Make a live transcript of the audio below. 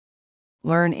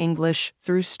Learn English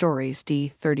through Stories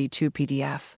D32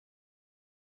 PDF.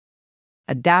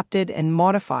 Adapted and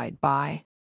modified by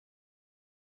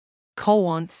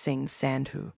Kulwant Singh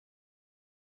Sandhu.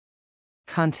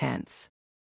 Contents: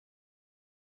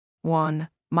 1.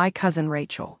 My Cousin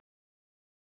Rachel.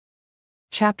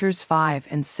 Chapters 5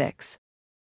 and 6.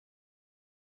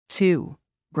 2.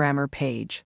 Grammar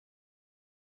page.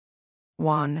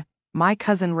 1. My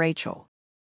Cousin Rachel.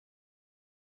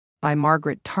 By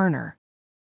Margaret Turner.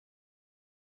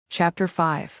 Chapter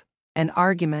 5. An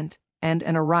Argument and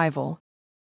an Arrival.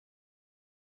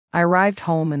 I arrived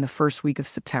home in the first week of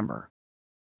September.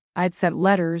 I had sent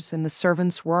letters and the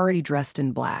servants were already dressed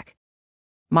in black.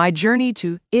 My journey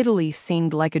to Italy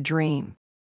seemed like a dream.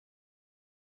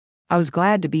 I was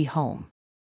glad to be home.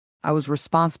 I was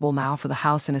responsible now for the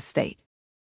house and estate.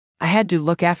 I had to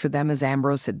look after them as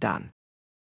Ambrose had done.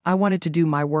 I wanted to do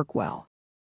my work well.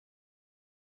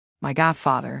 My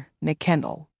godfather, Nick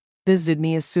Kendall, visited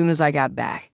me as soon as I got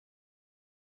back.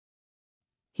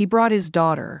 He brought his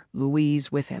daughter,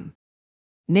 Louise, with him.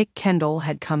 Nick Kendall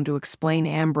had come to explain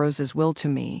Ambrose's will to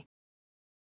me.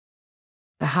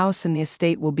 "The house and the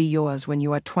estate will be yours when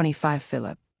you are 25,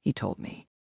 Philip," he told me.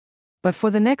 "But for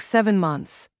the next 7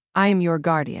 months, I am your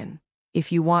guardian.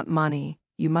 If you want money,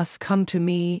 you must come to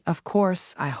me. Of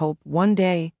course, I hope one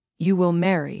day you will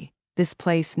marry. This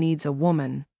place needs a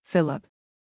woman, Philip."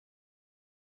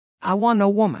 "I want no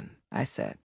woman," I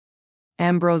said.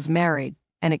 "Ambrose married,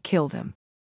 and it killed him."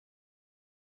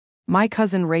 My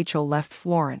cousin Rachel left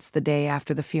Florence the day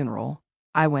after the funeral.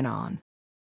 I went on.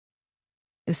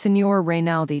 "The Signor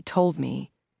Rainaldi told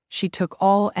me she took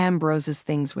all Ambrose's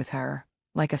things with her,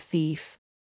 like a thief."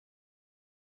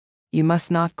 "You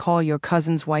must not call your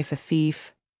cousin's wife a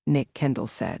thief," Nick Kendall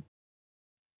said.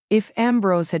 "If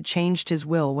Ambrose had changed his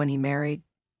will when he married,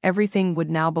 everything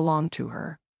would now belong to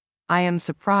her. I am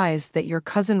surprised that your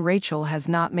cousin Rachel has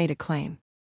not made a claim."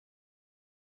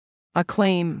 "A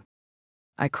claim?"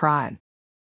 I cried.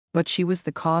 "But she was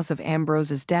the cause of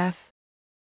Ambrose's death."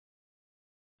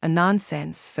 "A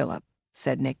nonsense, Philip,"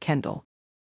 said Nick Kendall.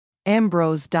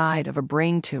 "Ambrose died of a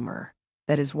brain tumor.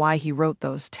 That is why he wrote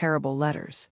those terrible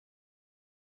letters."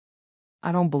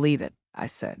 "I don't believe it," I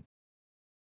said.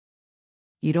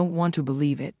 "You don't want to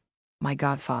believe it," my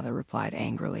godfather replied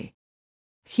angrily.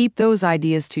 "Keep those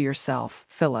ideas to yourself,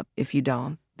 Philip. If you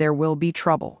don't, there will be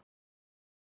trouble."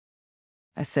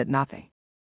 I said nothing.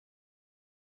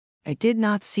 I did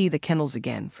not see the Kendalls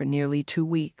again for nearly 2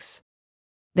 weeks.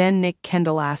 Then Nick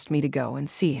Kendall asked me to go and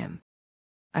see him.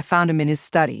 I found him in his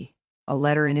study, a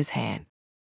letter in his hand.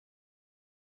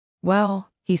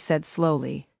 "Well," he said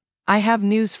slowly, "I have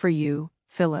news for you,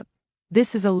 Philip.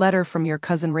 This is a letter from your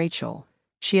cousin Rachel.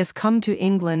 She has come to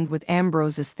England with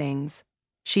Ambrose's things.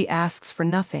 She asks for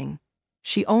nothing.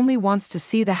 She only wants to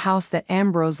see the house that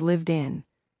Ambrose lived in.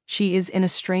 She is in a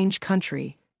strange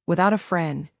country, without a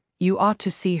friend. You ought to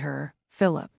see her,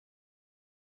 Philip."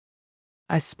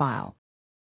 I smiled.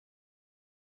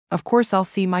 "Of course I'll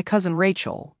see my cousin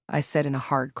Rachel," I said in a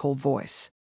hard, cold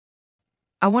voice.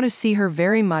 "I want to see her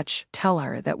very much. Tell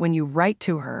her that when you write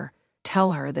to her,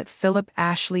 tell her that Philip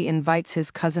Ashley invites his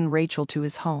cousin Rachel to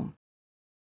his home."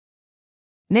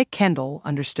 Nick Kendall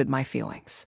understood my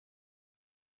feelings.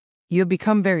 "You have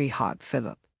become very hot,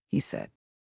 Philip," he said.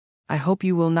 "I hope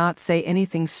you will not say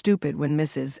anything stupid when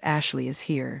Mrs. Ashley is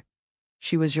here.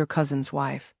 She was your cousin's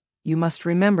wife. You must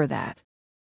remember that."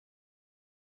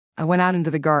 I went out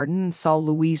into the garden and saw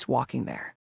Louise walking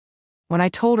there. When I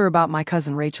told her about my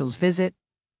cousin Rachel's visit,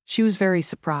 she was very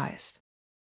surprised.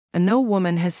 "And no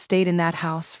woman has stayed in that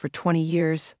house for 20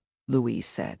 years, Louise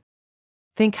said.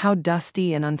 "Think how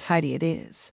dusty and untidy it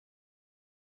is."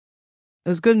 "It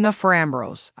was good enough for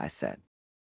Ambrose," I said.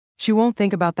 "She won't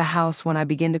think about the house when I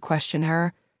begin to question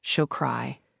her. She'll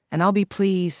cry, and I'll be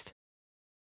pleased."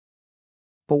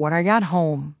 But when I got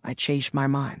home, I changed my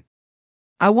mind.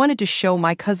 I wanted to show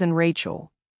my cousin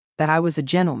Rachel that I was a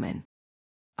gentleman.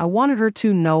 I wanted her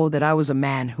to know that I was a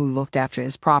man who looked after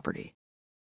his property.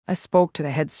 I spoke to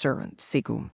the head servant,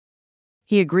 Sikum.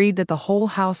 He agreed that the whole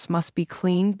house must be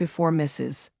cleaned before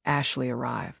Mrs. Ashley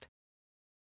arrived.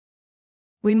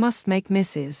 "We must make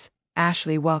Mrs.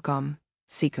 Ashley welcome,"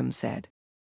 Sikum said.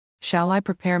 "Shall I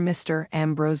prepare Mr.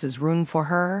 Ambrose's room for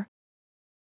her?"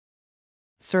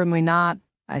 "Certainly not,"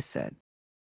 I said.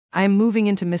 "I am moving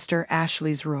into Mr.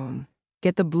 Ashley's room.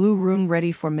 Get the blue room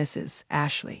ready for Mrs.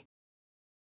 Ashley."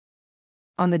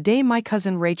 On the day my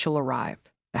cousin Rachel arrived,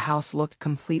 the house looked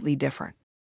completely different.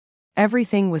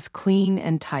 Everything was clean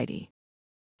and tidy.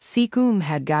 Sikum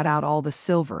had got out all the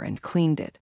silver and cleaned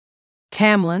it.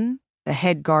 Tamlin, the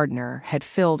head gardener, had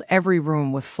filled every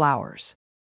room with flowers.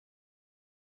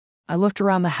 I looked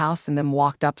around the house and then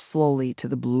walked up slowly to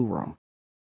the blue room.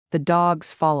 The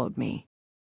dogs followed me.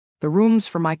 The rooms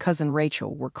for my cousin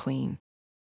Rachel were clean.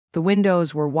 The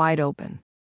windows were wide open.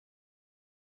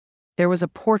 There was a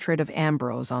portrait of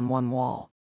Ambrose on one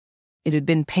wall. It had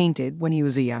been painted when he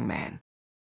was a young man.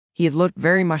 He had looked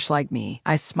very much like me.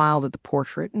 I smiled at the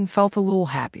portrait and felt a little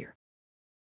happier.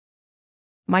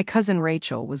 My cousin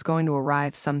Rachel was going to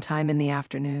arrive sometime in the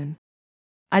afternoon.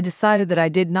 I decided that I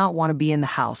did not want to be in the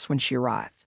house when she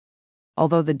arrived.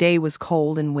 Although the day was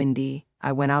cold and windy,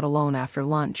 I went out alone after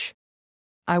lunch.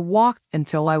 I walked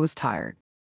until I was tired.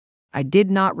 I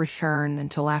did not return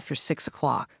until after 6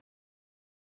 o'clock.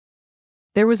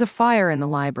 There was a fire in the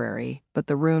library, but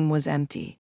the room was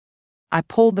empty. I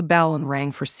pulled the bell and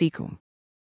rang for Seacombe.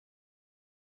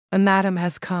 "A madam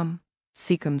has come,"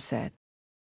 Seacombe said.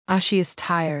 "She is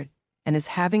tired and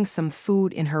is having some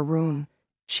food in her room.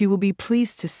 She will be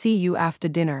pleased to see you after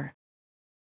dinner."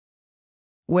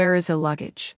 "Where is her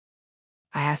luggage?"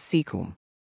 I asked Seacombe.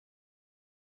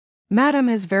 "Madam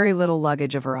has very little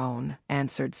luggage of her own,"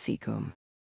 answered Seacombe.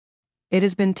 "It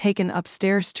has been taken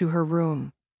upstairs to her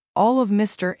room. All of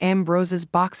Mr. Ambrose's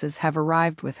boxes have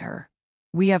arrived with her.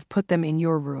 We have put them in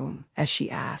your room, as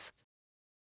she asked."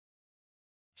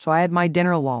 So I had my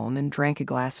dinner alone and drank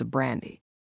a glass of brandy.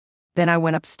 Then I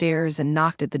went upstairs and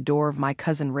knocked at the door of my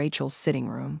cousin Rachel's sitting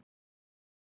room.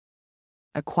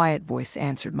 A quiet voice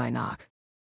answered my knock.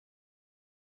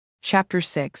 Chapter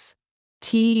 6.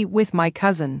 Tea with my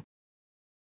cousin.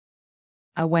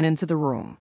 I went into the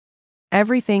room.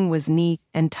 Everything was neat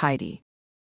and tidy.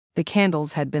 The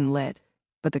candles had been lit,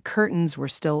 but the curtains were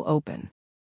still open.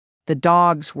 The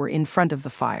dogs were in front of the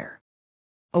fire.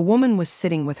 A woman was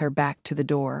sitting with her back to the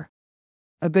door.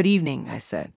 "A good evening," I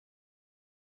said.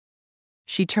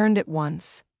 She turned at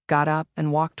once, got up,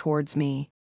 and walked towards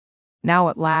me. Now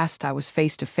at last I was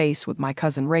face to face with my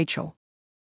cousin Rachel.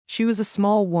 She was a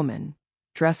small woman,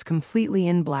 dressed completely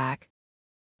in black.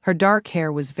 Her dark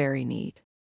hair was very neat.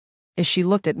 As she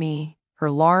looked at me, her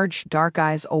large, dark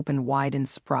eyes opened wide in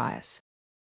surprise.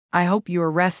 "I hope you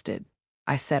are rested,"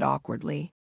 I said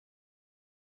awkwardly.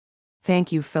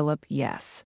 "Thank you, Philip,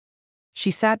 yes."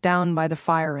 She sat down by the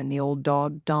fire and the old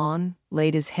dog, Don,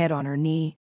 laid his head on her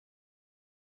knee.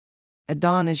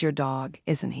 "Don is your dog,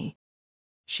 isn't he?"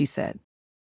 she said.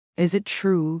 "Is it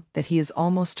true that he is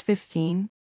almost 15?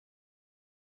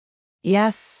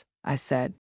 "Yes," I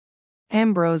said.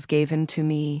 "Ambrose gave him to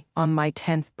me on my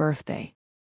 10th birthday."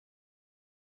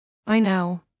 "I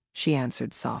know," she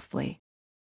answered softly.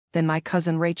 Then my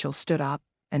cousin Rachel stood up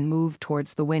and moved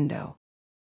towards the window.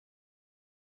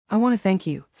 "I want to thank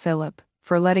you, Philip,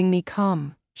 for letting me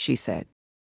come," she said.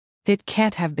 "It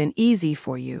can't have been easy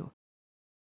for you."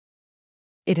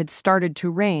 It had started to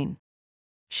rain.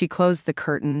 She closed the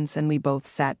curtains and we both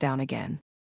sat down again.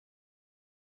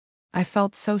 "I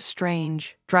felt so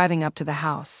strange driving up to the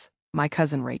house," my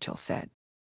cousin Rachel said.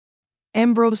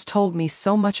 "Ambrose told me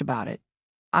so much about it.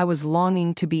 I was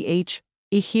longing to be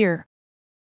here."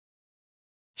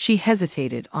 She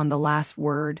hesitated on the last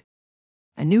word.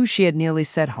 I knew she had nearly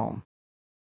said home.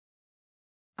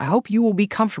 "I hope you will be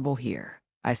comfortable here,"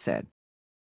 I said.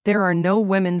 "There are no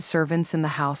women servants in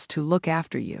the house to look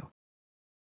after you."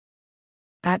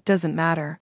 "That doesn't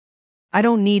matter. I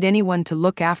don't need anyone to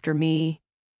look after me.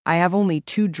 I have only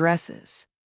 2 dresses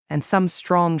and some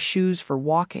strong shoes for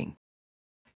walking."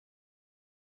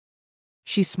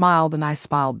 She smiled and I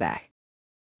smiled back.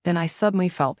 Then I suddenly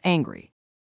felt angry.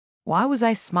 Why was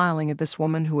I smiling at this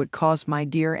woman who had caused my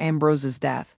dear Ambrose's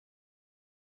death?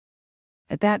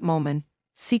 At that moment,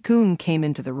 Seacombe came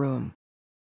into the room.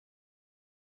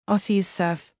 "Othis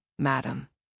serve, madam,"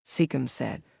 Seacombe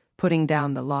said, putting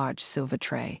down the large silver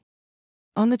tray.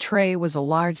 On the tray was a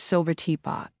large silver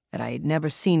teapot that I had never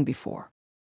seen before.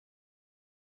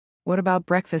 "What about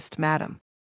breakfast, madam?"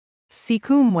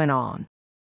 Seacombe went on.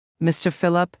 "Mr.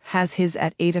 Philip has his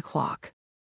at 8 o'clock.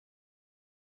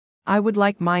 "I would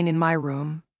like mine in my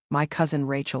room," my cousin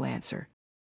Rachel answered.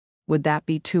 "Would that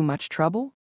be too much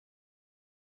trouble?"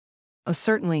 "Oh,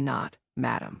 certainly not,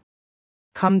 madam.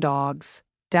 Come, dogs,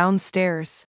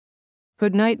 downstairs.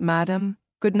 Good night, madam.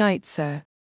 Good night, sir."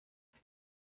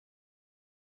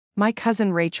 My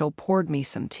cousin Rachel poured me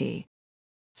some tea.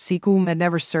 Seacombe had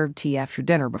never served tea after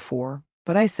dinner before,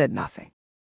 but I said nothing.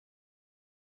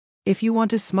 "If you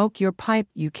want to smoke your pipe,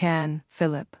 you can,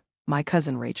 Philip," my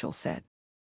cousin Rachel said.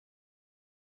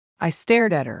 I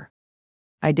stared at her.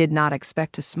 I did not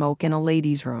expect to smoke in a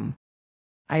ladies' room.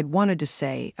 I had wanted to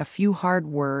say a few hard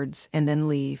words and then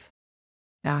leave.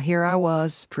 Now here I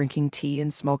was, drinking tea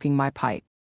and smoking my pipe.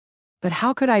 But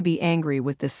how could I be angry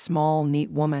with this small, neat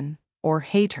woman, or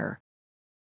hate her?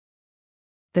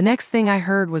 The next thing I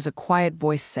heard was a quiet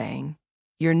voice saying,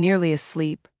 "You're nearly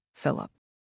asleep, Philip.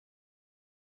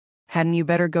 Hadn't you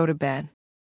better go to bed?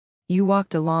 You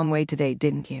walked a long way today,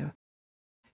 didn't you?"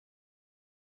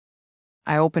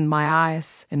 I opened my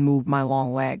eyes and moved my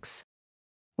long legs.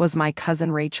 Was my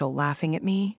cousin Rachel laughing at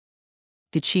me?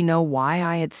 Did she know why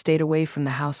I had stayed away from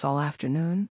the house all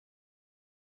afternoon?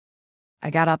 I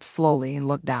got up slowly and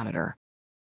looked down at her.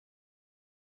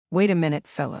 "Wait a minute,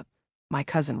 Philip," my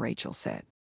cousin Rachel said.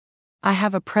 "I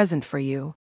have a present for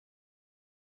you."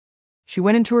 She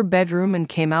went into her bedroom and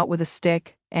came out with a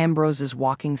stick, Ambrose's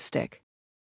walking stick.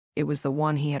 It was the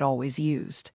one he had always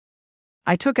used.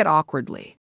 I took it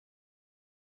awkwardly.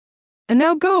 "And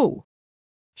now go,"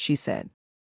 she said.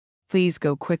 "Please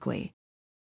go quickly.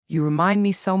 You remind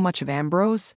me so much of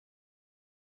Ambrose."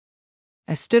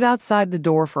 I stood outside the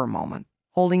door for a moment,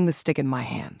 holding the stick in my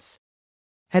hands.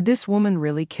 Had this woman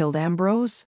really killed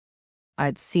Ambrose? I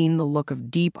had seen the look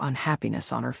of deep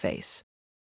unhappiness on her face.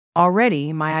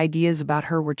 Already, my ideas about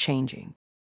her were changing.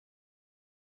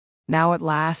 Now at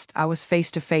last, I was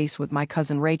face to face with my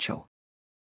cousin Rachel.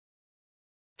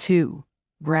 2.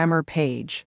 Grammar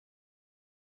page.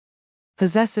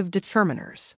 Possessive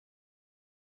determiners.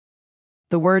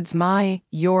 The words my,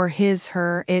 your, his,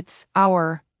 her, its,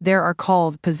 our, there are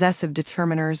called possessive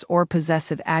determiners or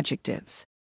possessive adjectives.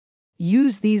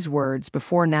 Use these words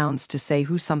before nouns to say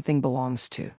who something belongs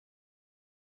to.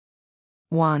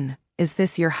 1. Is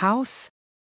this your house?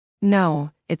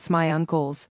 No, it's my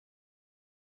uncle's.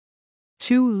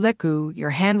 2. Leku,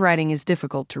 your handwriting is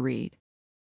difficult to read.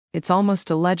 It's almost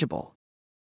illegible.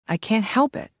 I can't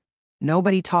help it.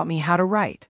 Nobody taught me how to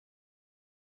write.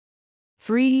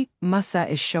 3. Musa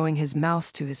is showing his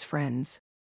mouse to his friends.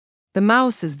 The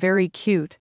mouse is very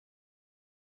cute.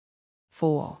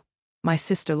 4. My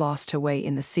sister lost her way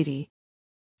in the city.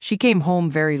 She came home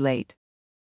very late.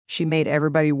 She made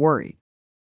everybody worried.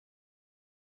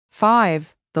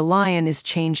 5. The lion has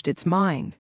changed its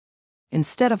mind.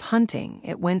 Instead of hunting,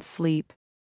 it went sleep.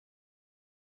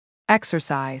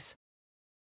 Exercise.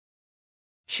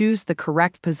 Choose the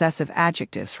correct possessive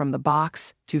adjectives from the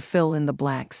box to fill in the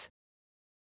blanks.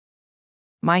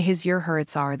 My, his, your, her,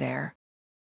 its are there.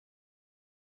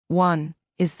 1.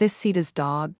 Is this Sita's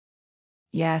dog?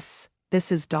 Yes,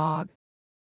 this is dog.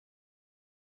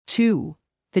 2.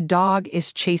 The dog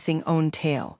is chasing own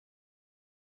tail.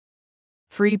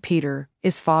 3. Peter,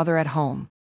 is father at home?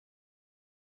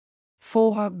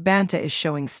 4. Banta is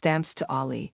showing stamps to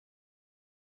Ali.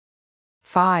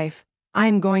 5. I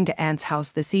am going to Aunt's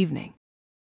house this evening.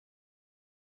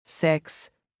 6.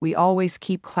 We always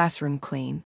keep classroom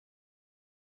clean.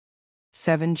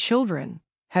 7. Children,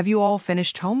 have you all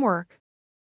finished homework?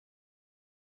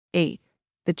 8.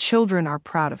 The children are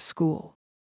proud of school.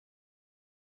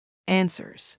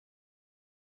 Answers.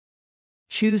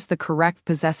 Choose the correct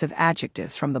possessive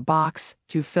adjectives from the box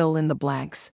to fill in the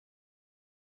blanks.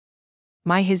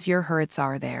 My, his, your, her, its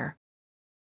are there.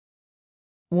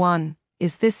 1.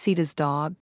 Is this Sita's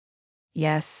dog?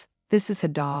 Yes, this is her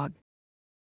dog.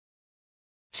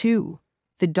 2.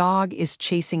 The dog is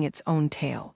chasing its own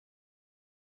tail.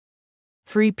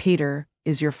 3. Peter,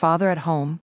 is your father at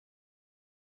home?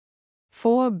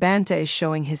 4. Banta is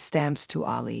showing his stamps to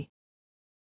Ali.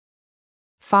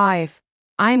 5.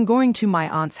 I am going to my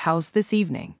aunt's house this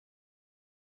evening.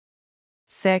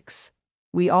 6.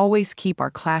 We always keep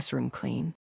our classroom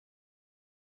clean.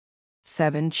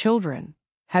 7. Children,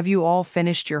 have you all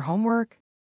finished your homework?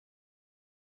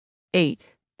 8.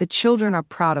 The children are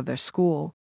proud of their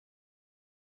school.